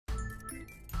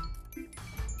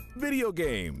Video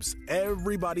games.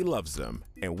 Everybody loves them,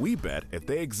 and we bet if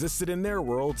they existed in their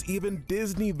worlds, even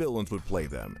Disney villains would play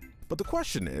them. But the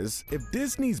question is, if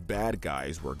Disney's bad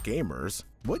guys were gamers,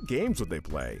 what games would they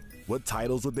play? What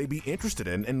titles would they be interested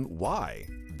in, and why?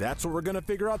 That's what we're gonna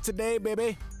figure out today,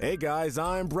 baby! Hey guys,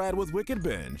 I'm Brad with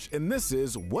WickedBinge, and this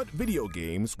is What Video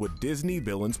Games Would Disney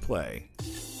Villains Play?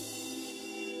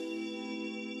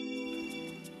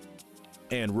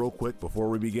 And real quick before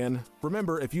we begin,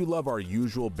 remember if you love our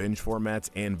usual binge formats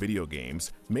and video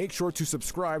games, make sure to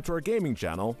subscribe to our gaming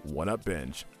channel,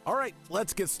 WickedBinge. Alright,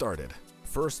 let's get started.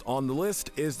 First on the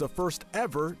list is the first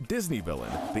ever Disney villain,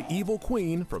 the evil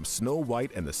queen from Snow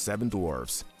White and the Seven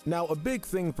Dwarfs. Now, a big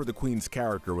thing for the queen's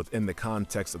character within the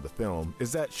context of the film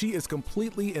is that she is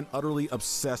completely and utterly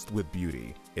obsessed with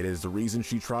beauty. It is the reason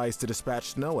she tries to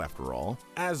dispatch snow after all.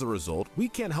 As a result, we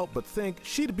can't help but think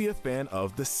she'd be a fan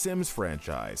of the Sims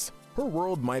franchise. Her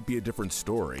world might be a different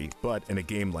story, but in a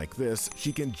game like this,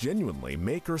 she can genuinely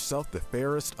make herself the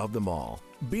fairest of them all.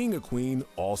 Being a queen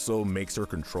also makes her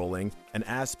controlling, an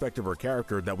aspect of her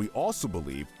character that we also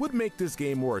believe would make this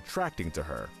game more attracting to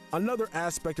her. Another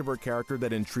aspect of her character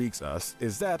that intrigues us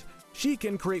is that she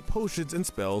can create potions and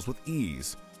spells with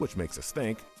ease, which makes us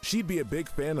think she'd be a big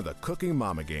fan of the Cooking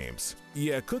Mama games.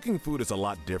 Yeah, cooking food is a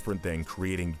lot different than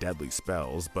creating deadly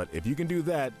spells, but if you can do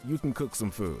that, you can cook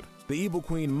some food. The evil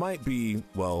queen might be,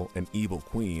 well, an evil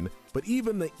queen, but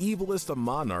even the evilest of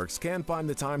monarchs can find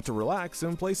the time to relax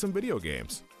and play some video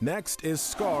games. Next is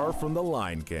Scar from The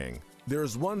Lion King.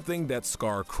 There's one thing that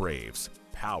Scar craves: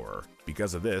 power.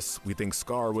 Because of this, we think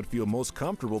Scar would feel most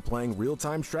comfortable playing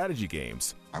real-time strategy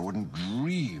games. I wouldn't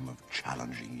dream of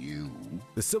challenging you.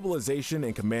 The Civilization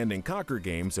and Command and Conquer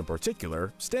games in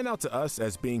particular stand out to us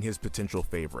as being his potential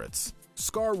favorites.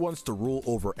 Scar wants to rule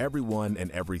over everyone and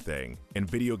everything, and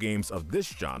video games of this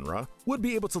genre would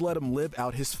be able to let him live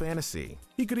out his fantasy.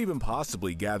 He could even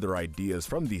possibly gather ideas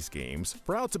from these games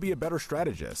for how to be a better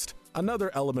strategist. Another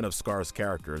element of Scar's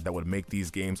character that would make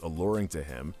these games alluring to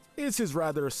him is his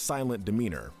rather silent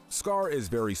demeanor. Scar is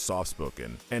very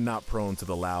soft-spoken and not prone to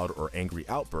the loud or angry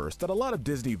outbursts that a lot of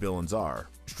Disney villains are.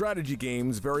 Strategy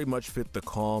games very much fit the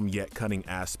calm yet cunning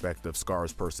aspect of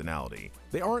Scar's personality.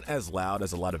 They aren't as loud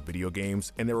as a lot of video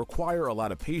games, and they require a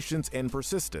lot of patience and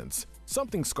persistence,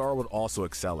 something Scar would also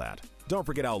excel at. Don't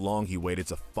forget how long he waited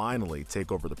to finally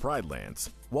take over the Pride Lands.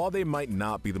 While they might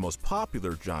not be the most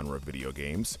popular genre of video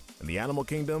games, in the Animal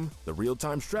Kingdom, the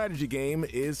real-time strategy game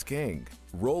is king.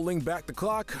 Rolling back the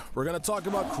clock, we're going to talk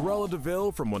about Cruella de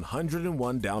Vil from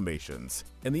 101 Dalmatians.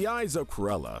 In the eyes of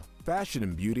Cruella, fashion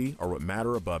and beauty are what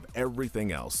matter above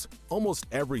everything else. Almost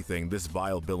everything this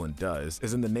vile villain does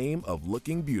is in the name of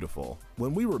looking beautiful.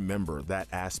 When we remember that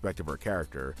aspect of her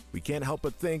character, we can't help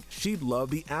but think she'd love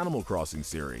the Animal Crossing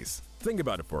series. Think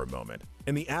about it for a moment.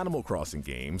 In the Animal Crossing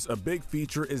games, a big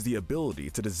feature is the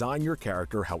ability to design your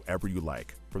character however you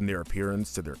like. From their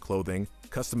appearance to their clothing,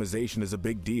 customization is a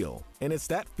big deal, and it's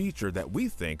that feature that we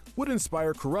think would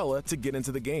inspire Cruella to get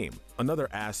into the game. Another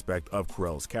aspect of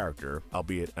Cruella's character,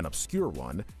 albeit an obscure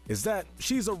one, is that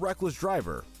she's a reckless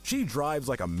driver. She drives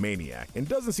like a maniac and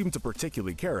doesn't seem to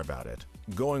particularly care about it.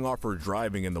 Going off her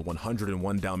driving in the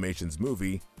 101 Dalmatians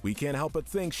movie, we can't help but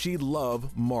think she'd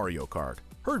love Mario Kart.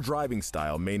 Her driving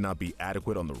style may not be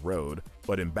adequate on the road,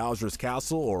 but in Bowser's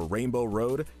Castle or Rainbow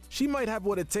Road, she might have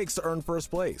what it takes to earn first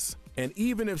place. And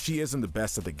even if she isn't the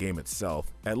best at the game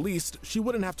itself, at least she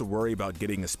wouldn't have to worry about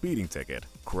getting a speeding ticket.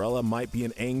 Cruella might be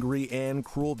an angry and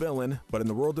cruel villain, but in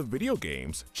the world of video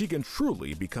games, she can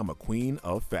truly become a queen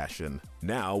of fashion.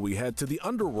 Now we head to the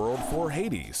underworld for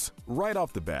Hades. Right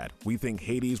off the bat, we think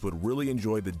Hades would really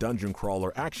enjoy the dungeon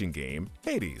crawler action game,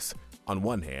 Hades. On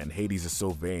one hand, Hades is so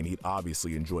vain he'd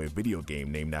obviously enjoy a video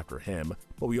game named after him,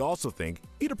 but we also think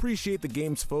he'd appreciate the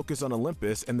game's focus on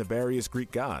Olympus and the various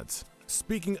Greek gods.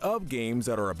 Speaking of games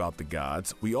that are about the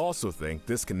gods, we also think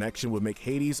this connection would make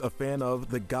Hades a fan of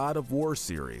the God of War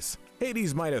series.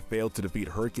 Hades might have failed to defeat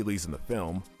Hercules in the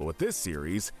film, but with this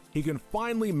series, he can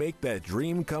finally make that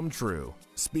dream come true.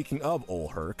 Speaking of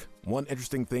old Herc, one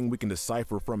interesting thing we can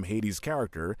decipher from Hades'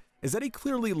 character is that he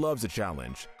clearly loves a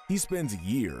challenge. He spends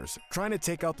years trying to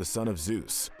take out the son of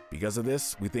Zeus. Because of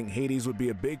this, we think Hades would be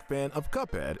a big fan of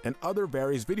Cuphead and other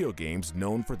various video games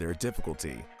known for their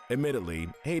difficulty. Admittedly,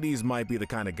 Hades might be the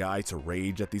kind of guy to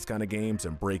rage at these kind of games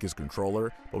and break his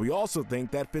controller, but we also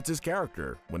think that fits his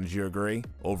character. Wouldn't you agree?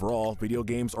 Overall, video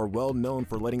games are well known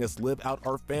for letting us live out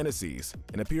our fantasies,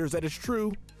 and it appears that it's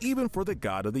true even for the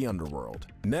god of the underworld.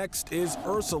 Next is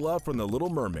Ursula from The Little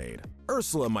Mermaid.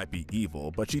 Ursula might be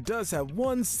evil, but she does have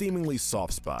one seemingly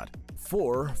soft spot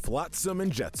for Flotsam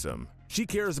and Jetsam. She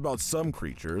cares about some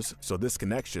creatures, so this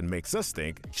connection makes us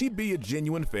think she'd be a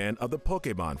genuine fan of the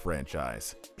Pokemon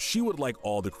franchise. She would like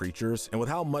all the creatures, and with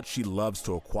how much she loves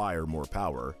to acquire more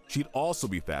power, she'd also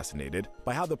be fascinated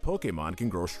by how the Pokemon can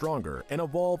grow stronger and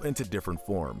evolve into different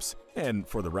forms. And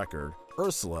for the record,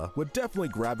 Ursula would definitely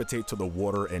gravitate to the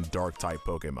water and dark type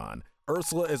Pokemon.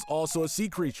 Ursula is also a sea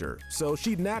creature, so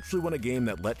she'd naturally want a game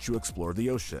that lets you explore the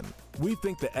ocean. We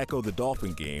think the Echo the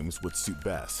Dolphin games would suit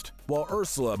best. While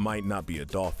Ursula might not be a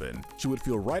dolphin, she would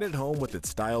feel right at home with its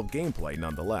style of gameplay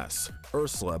nonetheless.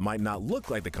 Ursula might not look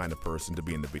like the kind of person to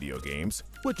be in the video games,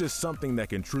 which is something that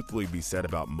can truthfully be said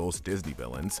about most Disney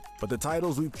villains, but the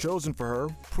titles we've chosen for her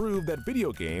prove that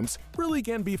video games really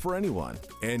can be for anyone.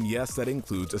 And yes, that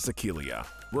includes a Sequoia.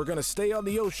 We're gonna stay on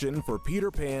the ocean for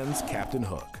Peter Pan's Captain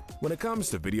Hook. When it comes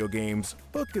to video games,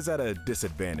 Hook is at a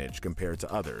disadvantage compared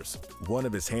to others. One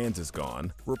of his hands is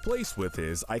gone, replaced with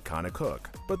his iconic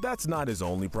hook. But that's not his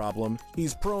only problem.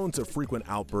 He's prone to frequent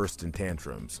outbursts and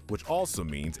tantrums, which also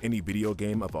means any video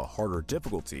game of a harder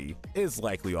difficulty is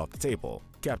likely off the table.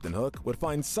 Captain Hook would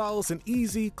find solace in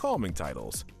easy, calming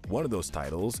titles. One of those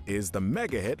titles is the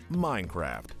mega hit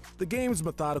Minecraft. The game's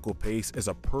methodical pace is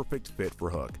a perfect fit for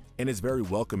Hook, and is very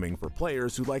welcoming for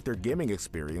players who like their gaming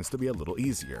experience to be a little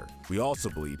easier. We also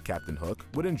believe Captain Hook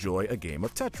would enjoy a game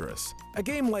of Tetris. A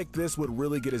game like this would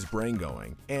really get his brain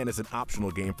going, and is an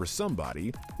optional game for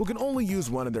somebody who can only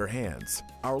use one of their hands.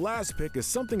 Our last pick is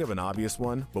something of an obvious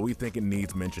one, but we think it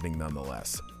needs mentioning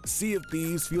nonetheless. Sea of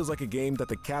Thieves feels like a game that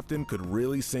the captain could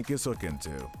really sink his hook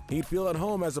into. He'd feel at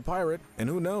home as a pirate, and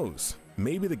who knows?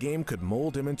 Maybe the game could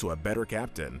mold him into a better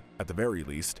captain. At the very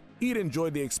least, he'd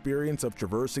enjoy the experience of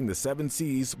traversing the 7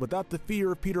 seas without the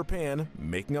fear of Peter Pan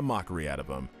making a mockery out of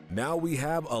him. Now we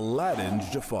have Aladdin's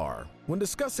Jafar. When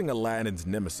discussing Aladdin's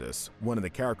nemesis, one of the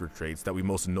character traits that we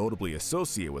most notably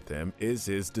associate with him is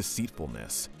his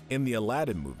deceitfulness. In the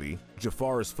Aladdin movie,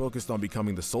 Jafar is focused on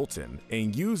becoming the Sultan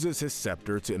and uses his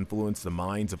scepter to influence the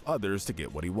minds of others to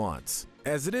get what he wants.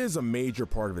 As it is a major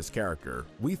part of his character,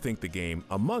 we think the game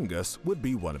Among Us would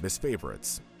be one of his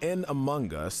favorites. In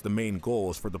Among Us, the main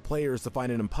goal is for the players to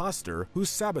find an imposter who's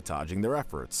sabotaging their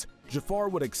efforts. Jafar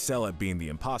would excel at being the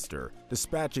imposter,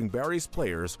 dispatching various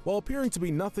players while appearing to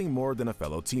be nothing more than a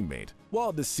fellow teammate.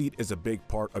 While deceit is a big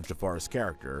part of Jafar's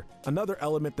character, another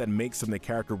element that makes him the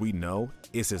character we know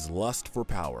is his lust for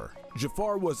power.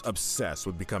 Jafar was obsessed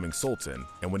with becoming Sultan,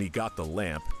 and when he got the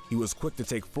lamp, he was quick to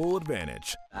take full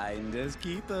advantage.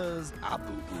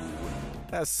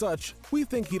 As such, we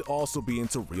think he'd also be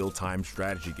into real-time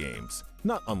strategy games.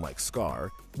 Not unlike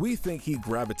Scar, we think he'd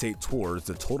gravitate towards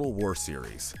the Total War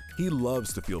series. He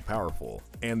loves to feel powerful,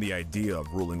 and the idea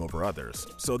of ruling over others,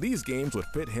 so these games would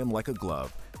fit him like a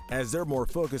glove, as they're more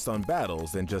focused on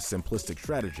battles than just simplistic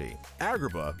strategy.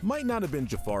 Agrabah might not have been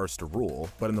Jafar's to rule,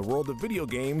 but in the world of video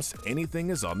games, anything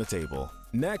is on the table.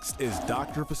 Next is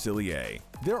Dr. Facilier.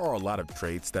 There are a lot of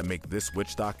traits that make this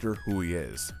witch doctor who he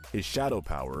is. His shadow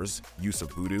powers, use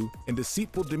of voodoo, and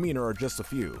deceitful demeanor are just a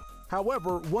few.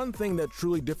 However, one thing that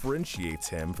truly differentiates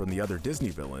him from the other Disney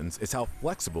villains is how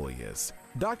flexible he is.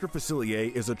 Dr.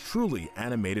 Facilier is a truly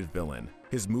animated villain.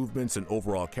 His movements and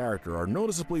overall character are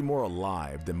noticeably more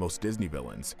alive than most Disney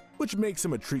villains, which makes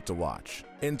him a treat to watch.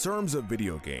 In terms of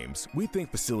video games, we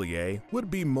think Facilier would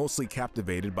be mostly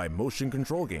captivated by motion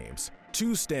control games.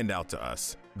 Two stand out to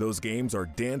us. Those games are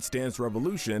Dance Dance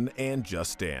Revolution and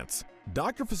Just Dance.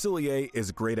 Dr. Facilier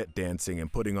is great at dancing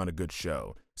and putting on a good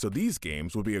show, so these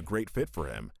games would be a great fit for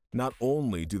him. Not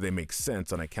only do they make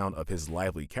sense on account of his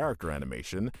lively character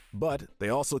animation, but they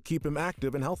also keep him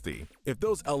active and healthy. If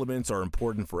those elements are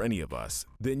important for any of us,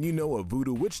 then you know a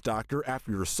voodoo witch doctor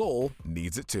after your soul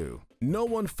needs it too. No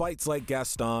one fights like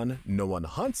Gaston, no one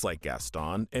hunts like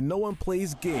Gaston, and no one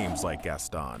plays games like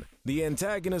Gaston. The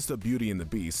antagonist of Beauty and the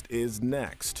Beast is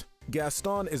next.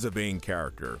 Gaston is a vain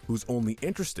character who's only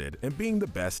interested in being the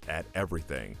best at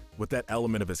everything. With that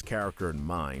element of his character in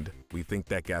mind, we think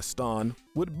that Gaston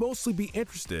would mostly be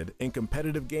interested in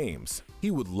competitive games.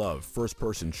 He would love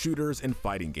first-person shooters and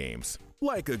fighting games,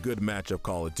 like a good match of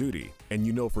Call of Duty, and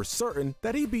you know for certain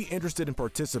that he'd be interested in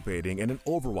participating in an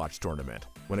Overwatch tournament.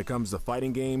 When it comes to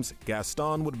fighting games,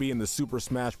 Gaston would be in the Super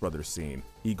Smash Bros. Scene.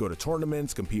 He'd go to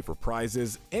tournaments, compete for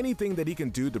prizes, anything that he can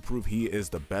do to prove he is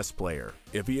the best player.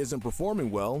 If he isn't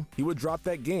performing well, he would drop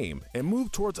that game and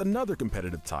move towards another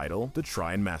competitive title to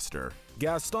try and master.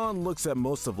 Gaston looks at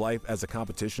most of life as a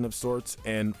competition of sorts,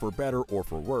 and for better or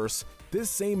for worse,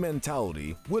 this same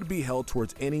mentality would be held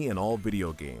towards any and all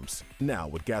video games. Now,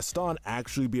 would Gaston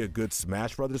actually be a good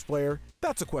Smash Bros. Player?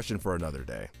 That's a question for another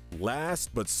day. Last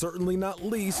but certainly not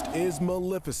least is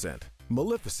Maleficent.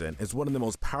 Maleficent is one of the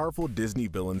most powerful Disney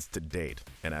villains to date,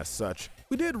 and as such,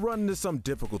 we did run into some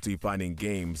difficulty finding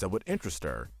games that would interest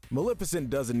her. Maleficent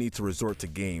doesn't need to resort to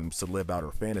games to live out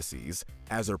her fantasies,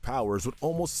 as her powers would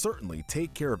almost certainly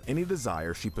take care of any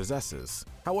desire she possesses.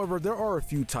 However, there are a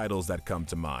few titles that come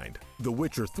to mind. The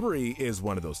Witcher 3 is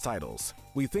one of those titles.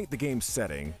 We think the game's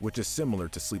setting, which is similar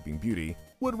to Sleeping Beauty,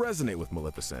 would resonate with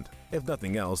Maleficent. If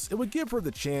nothing else, it would give her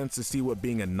the chance to see what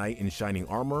being a knight in shining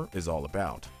armor is all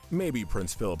about. Maybe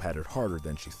Prince Philip had it harder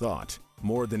than she thought.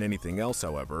 More than anything else,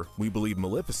 however, we believe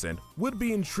Maleficent would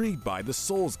be intrigued by the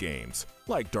Souls games,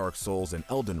 like Dark Souls and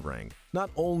Elden Ring.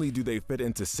 Not only do they fit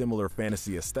into similar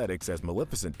fantasy aesthetics as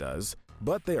Maleficent does,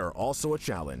 but they are also a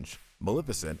challenge.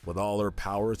 Maleficent, with all her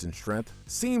powers and strength,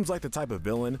 seems like the type of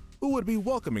villain who would be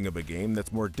welcoming of a game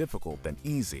that's more difficult than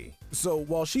easy. So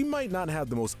while she might not have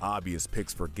the most obvious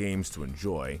picks for games to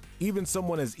enjoy, even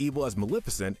someone as evil as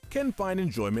Maleficent can find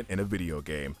enjoyment in a video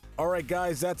game. Alright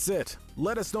guys, that's it.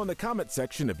 Let us know in the comment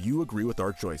section if you agree with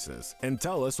our choices, and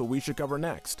tell us what we should cover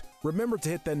next. Remember to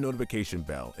hit that notification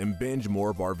bell and binge more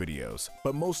of our videos,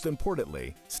 but most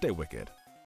importantly, stay wicked.